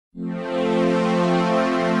Hi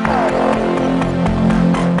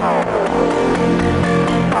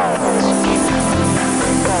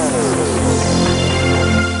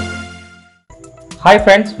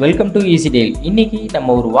friends, welcome to Ecdial. இன்னைக்கு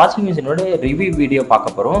நம்ம ஒரு வாஷிங் மிஷினோட ரிவ்யூ வீடியோ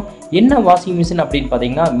பார்க்க போறோம். என்ன வாஷிங் மிஷின் அப்படினு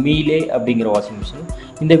பாத்தீங்கன்னா Miele அப்படிங்கற வாஷிங் மிஷின்.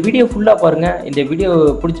 இந்த வீடியோ ஃபுல்லா பாருங்க. இந்த வீடியோ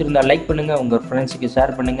பிடிச்சிருந்தா லைக் பண்ணுங்க, உங்க ஃப்ரெண்ட்ஸ்க்கு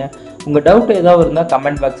ஷேர் பண்ணுங்க. உங்க டவுட் ஏதாவது இருந்தா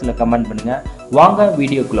கமெண்ட் பாக்ஸ்ல கமெண்ட் பண்ணுங்க. வாங்க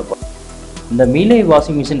வீடியோக்குள்ள போலாம். இந்த Miele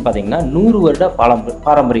வாஷிங் மிஷின் பாத்தீங்கன்னா 100 வருட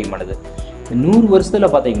பாரம்பரியமானது. 100 வருஷத்துல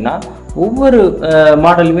பாத்தீங்கன்னா ஒவ்வொரு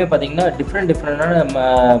மாடலுமே பாத்தீங்கன்னா டிஃபரண்டான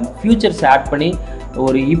ஃபியூச்சர்ஸ் ஆட் பண்ணி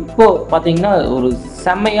ஒரு இப்போ பாத்தீங்கன்னா ஒரு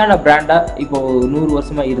செம்மையான பிராண்டா இப்போ 100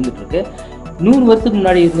 வருஷமா இருந்துட்டு இருக்கு. 100 வருஷத்துக்கு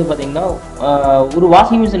முன்னாடி இருந்து பாத்தீங்கன்னா ஒரு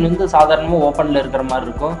வாஷிங் மிஷின் வந்து சாதாரணமா ஓப்பன்ல இருக்கிற மாதிரி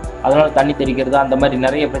இருக்கும். அதனால தண்ணி தெறிக்கிறது அந்த மாதிரி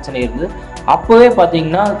நிறைய பிரச்சனை இருந்து அப்பவே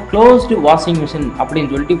பாத்தீங்கன்னா க்ளோஸ்டு வாஷிங் மிஷின்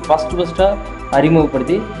அப்படின்னு சொல்லிட்டு ஃபர்ஸ்டா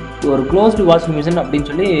அறிமுகப்படுத்தி ஒரு க்ளோஸ்டு வாஷிங் மிஷின் அப்படின்னு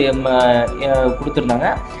சொல்லி கொடுத்துருந்தாங்க.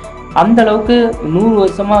 அந்த அளவுக்கு 100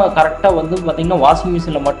 வருஷமா கரெக்டா வந்து பாத்தீங்கன்னா வாஷிங்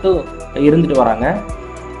மிஷின்ல மட்டும் இருந்துட்டு வராங்க.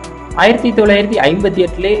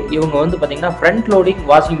 1958 இவங்க வந்து பாத்தீங்கன்னா ஃப்ரண்ட் லோடிங்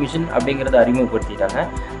வாஷிங் மிஷின் அப்படிங்கறத அறிமுகப்படுத்திட்டாங்க.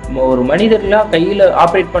 ஒரு மனிதர்களா கையில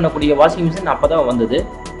ஆப்ரேட் பண்ணக்கூடிய வாஷிங் மிஷின் அப்பதான் வந்தது.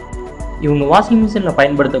 இவங்க வாஷிங் மிஷின்ல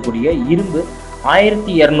பயன்படுத்தக்கூடிய இரும்பு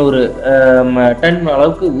 1200 டன்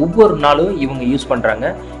அளவுக்கு ஒவ்வொரு நாளும் இவங்க யூஸ் பண்றாங்க.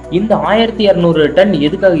 இந்த 1200 டன்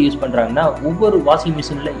எதுக்காக யூஸ் பண்றாங்கன்னா ஒவ்வொரு வாஷிங்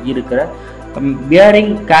மிஷின்ல இருக்கிற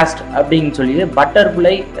பியரிங் காஸ்ட் அப்படின்னு சொல்லி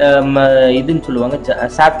பட்டர்ஃப்ளை இதுன்னு சொல்லுவாங்க,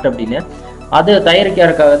 சாஃப்ட் அப்படின்னு, அது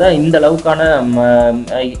தயாரிக்கிறதுக்காக தான் இந்த அளவுக்கான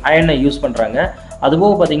அயனை யூஸ் பண்ணுறாங்க.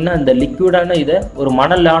 அதுபோக பார்த்தீங்கன்னா இந்த லிக்விடான இதை ஒரு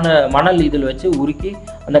மணல் இதில் வச்சு உருக்கி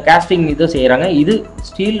அந்த காஸ்டிங் இதை செய்கிறாங்க. இது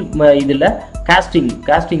ஸ்டீல் இதில்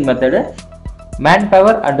costing method. Man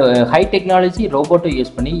power and high technology ரோபோட்டை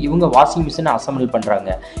use பண்ணி இவங்க வாஷிங் மிஷினை அசம்பிள் பண்ணுறாங்க.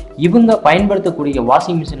 இவங்க பயன்படுத்தக்கூடிய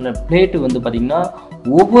வாஷிங் மிஷினில் பிளேட்டு வந்து பார்த்திங்கன்னா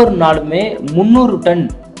ஒவ்வொரு நாளுமே 300 டன்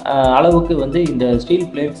அளவுக்கு வந்து இந்த ஸ்டீல்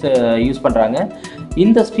பிளேட்ஸ் யூஸ் பண்ணுறாங்க.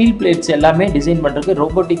 இந்த ஸ்டீல் பிளேட்ஸ் எல்லாமே டிசைன் பண்ணுறதுக்கு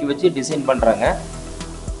ரோபோட்டிக் வச்சு டிசைன் பண்ணுறாங்க.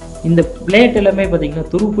 இந்த பிளேட் எல்லாமே பார்த்தீங்கன்னா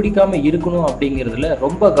துரு பிடிக்காமல் இருக்கணும் அப்படிங்கிறதுல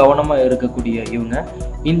ரொம்ப கவனமாக இருக்கக்கூடிய இவங்க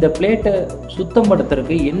இந்த பிளேட்டை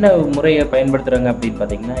சுத்தப்படுத்துறதுக்கு என்ன முறையை பயன்படுத்துகிறாங்க அப்படின்னு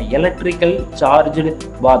பார்த்தீங்கன்னா எலக்ட்ரிக்கல் சார்ஜ்டு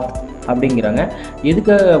பாத் அப்படிங்கிறாங்க.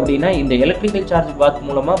 எதுக்காக அப்படின்னா இந்த எலக்ட்ரிக்கல் சார்ஜ் பாத்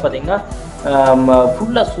மூலமாக பார்த்தீங்கன்னா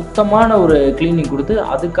ஃபுல்லாக சுத்தமான ஒரு கிளீனிங் கொடுத்து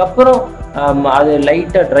அதுக்கப்புறம் அது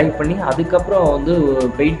லைட்டாக ட்ரை பண்ணி அதுக்கப்புறம் வந்து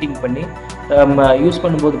பெயிண்டிங் பண்ணி யூஸ்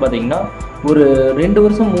பண்ணும்போது பார்த்தீங்கன்னா ஒரு 2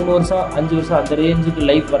 வருஷம் 3 வருஷம் 5 வருஷம் அந்த ரேஞ்சுக்கு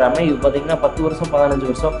லைஃப் வராமல் இது பார்த்தீங்கன்னா 10 வருஷம் 15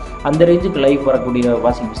 வருஷம் அந்த ரேஞ்சுக்கு லைஃப் வரக்கூடிய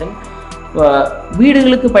வாஷிங் மிஷின்.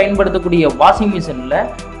 வீடுகளுக்கு பயன்படுத்தக்கூடிய வாஷிங் மிஷினில்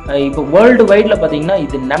இப்போ வேர்ல்டு வைடில் பார்த்தீங்கன்னா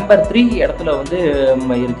இது நம்பர் 3 இடத்துல வந்து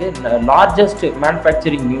இருக்குது. லார்ஜஸ்ட்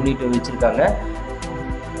மேனுஃபேக்சரிங் யூனிட் வச்சுருக்காங்க.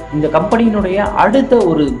 இந்த கம்பெனியினுடைய அடுத்த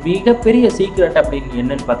ஒரு மிகப்பெரிய சீக்ரெட் அப்படின்னு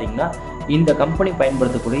என்னன்னு பார்த்தீங்கன்னா இந்த கம்பெனி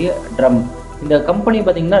பயன்படுத்தக்கூடிய ட்ரம். இந்த கம்பெனி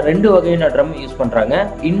பார்த்தீங்கன்னா 2 வகையான ட்ரம் யூஸ் பண்ணுறாங்க,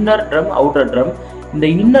 இன்னர் ட்ரம், அவுட்டர் ட்ரம். இந்த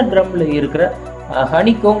இன்னர் ட்ரம்ல இருக்கிற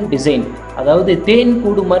ஹனிகோம் டிசைன், அதாவது தேன்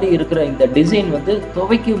கூடு மாதிரி இருக்கிற இந்த டிசைன் வந்து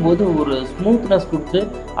துவைக்கும் போது ஒரு ஸ்மூத்னஸ் கொடுத்து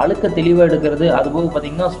அழுக்க தெளிவாக எடுக்கிறது. அதுபோக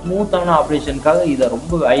பார்த்தீங்கன்னா ஸ்மூத்தான ஆப்ரேஷனுக்காக இதை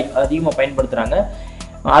ரொம்ப அதிகமாக பயன்படுத்துகிறாங்க.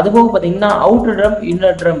 அதுபோக பார்த்தீங்கன்னா அவுட்டர் ட்ரம்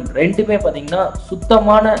இன்னர் ட்ரம் ரெண்டுமே பார்த்தீங்கன்னா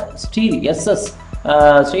சுத்தமான ஸ்டீல் எஸ்எஸ்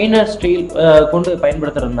ஸ்டெயின்லெஸ் ஸ்டீல் கொண்டு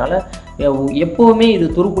பயன்படுத்துறதுனால எப்போவுமே இது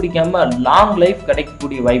துருப்பிடிக்காம லாங் லைஃப்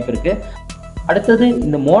கிடைக்கக்கூடிய வாய்ப்பு இருக்கு. அடுத்தது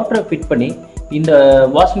இந்த மோட்டரை ஃபிட் பண்ணி இந்த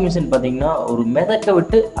வாஷிங் மிஷின் பார்த்தீங்கன்னா ஒரு மிதக்க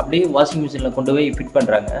விட்டு அப்படியே வாஷிங் மிஷினில் கொண்டு போய் ஃபிட்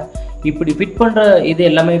பண்ணுறாங்க. இப்படி ஃபிட் பண்ணுற இது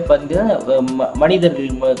எல்லாமே பார்த்தீங்கன்னா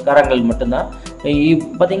மனிதர்கள் கரங்கள் மட்டும்தான்.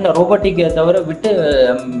 பார்த்தீங்கன்னா ரோபோட்டிக்கை தவிர விட்டு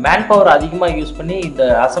மேன் பவர் அதிகமாக யூஸ் பண்ணி இந்த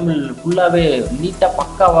அசம்பிள் ஃபுல்லாகவே நீட்டாக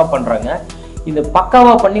பக்காவாக பண்ணுறாங்க. இந்த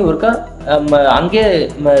பக்காவாக பண்ணி ஒருக்கா அங்கே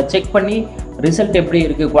செக் பண்ணி ரிசல்ட் எப்படி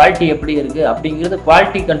இருக்குது, குவாலிட்டி எப்படி இருக்குது அப்படிங்கிறது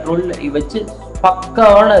குவாலிட்டி கண்ட்ரோல் வச்சு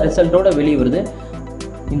பக்காவான ரிசல்ட்டோட வெளியே வருது.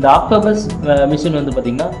 இந்த ஆக்டோபஸ் மிஷின் வந்து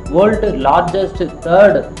பார்த்திங்கன்னா world largest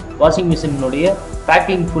 3rd washing மிஷினுடைய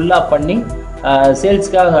packing ஃபுல்லாக பண்ணி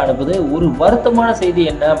சேல்ஸ்க்காக அனுப்புது. ஒரு வருத்தமான செய்தி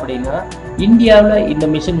என்ன அப்படின்னா இந்தியாவில் இந்த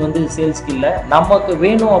மிஷின் வந்து சேல்ஸ்க்கு இல்லை. நமக்கு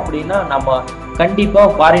வேணும் அப்படின்னா நம்ம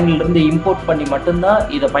கண்டிப்பாக ஃபாரின்லேருந்து இம்போர்ட் பண்ணி மட்டும்தான்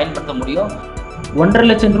இதை பயன்படுத்த முடியும். 1.5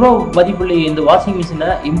 லட்சம் ரூபா மதிப்புள்ள இந்த வாஷிங் மிஷினை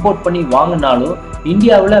இம்போர்ட் பண்ணி வாங்கினாலும்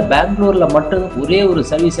இந்தியாவில் பெங்களூரில் மட்டும் ஒரே ஒரு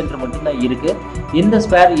சர்வீஸ் சென்டர் மட்டும்தான் இருக்குது. எந்த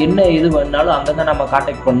ஸ்பேர் என்ன இது வேணாலும் அங்கே தான் நம்ம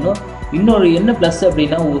கான்டாக்ட் பண்ணணும். இன்னொரு என்ன ப்ளஸ்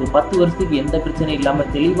அப்படின்னா ஒரு 10 வருஷத்துக்கு எந்த பிரச்சனையும்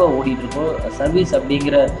இல்லாமல் தெளிவாக ஓடிட்டு இருக்கோம். சர்வீஸ்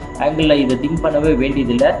அப்படிங்கிற ஆங்கிளில் இதை திங்க் பண்ணவே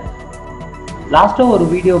வேண்டியதில்லை. லாஸ்ட்டாக ஒரு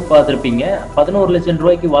வீடியோ பார்த்துருப்பீங்க, 11 லட்சம்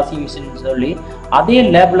ரூபாய்க்கு வாஷிங் மிஷின் சொல்லி அதே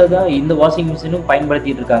லேபில் தான் இந்த வாஷிங் மிஷினும்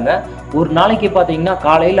பயன்படுத்திட்டு இருக்காங்க. ஒரு நாளைக்கு பார்த்தீங்கன்னா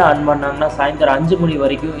காலையில் ஆன் பண்ணாங்கன்னா சாயந்தரம் 5 மணி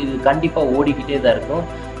வரைக்கும் இது கண்டிப்பாக ஓடிக்கிட்டே தான் இருக்கும்.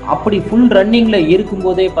 அப்படி ஃபுல் ரன்னிங்கில்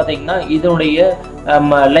இருக்கும்போதே பார்த்தீங்கன்னா இதனுடைய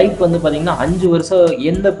லைஃப் வந்து பார்த்தீங்கன்னா 5 வருஷம்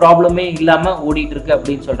எந்த ப்ராப்ளமே இல்லாமல் ஓடிட்டு இருக்கு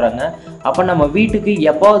அப்படின்னு சொல்கிறாங்க. அப்போ நம்ம வீட்டுக்கு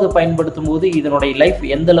எப்பாவது பயன்படுத்தும் போது இதனுடைய லைஃப்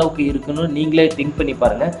எந்த அளவுக்கு இருக்குன்னு நீங்களே திங்க் பண்ணி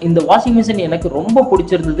பாருங்கள். இந்த வாஷிங் மிஷின் எனக்கு ரொம்ப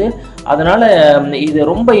பிடிச்சிருந்தது. அதனால் இது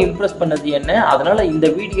ரொம்ப இம்ப்ரெஸ் பண்ணது என்ன. அதனால் இந்த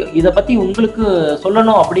வீடியோ இதை பற்றி உங்களுக்கு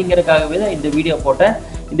சொல்லணும் அப்படிங்கிறதுக்காகவே தான் இந்த வீடியோ போட்டேன்.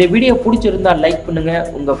 இந்த வீடியோ பிடிச்சிருந்தா லைக் பண்ணுங்கள்,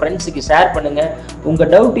 உங்கள் ஃப்ரெண்ட்ஸுக்கு ஷேர் பண்ணுங்கள். உங்கள்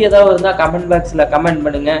டவுட் ஏதாவது இருந்தால் கமெண்ட் பாக்ஸில் கமெண்ட்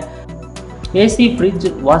பண்ணுங்கள். ஏசி, ஃப்ரிட்ஜ்,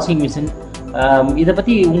 வாஷிங் மிஷின் இதை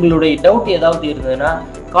பற்றி உங்களுடைய டவுட் ஏதாவது இருந்ததுன்னா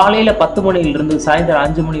காலையில் 10 மணிலிருந்து சாயந்தரம்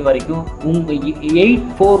 5 மணி வரைக்கும் உங்கள்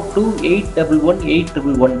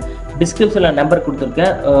 8428118111 டிஸ்கிரிப்ஷனில் நம்பர்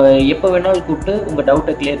கொடுத்துருக்கேன். எப்போ வேணாலும் கூப்பிட்டு உங்கள்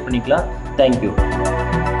டவுட்டை கிளியர் பண்ணிக்கலாம். தேங்க்யூ.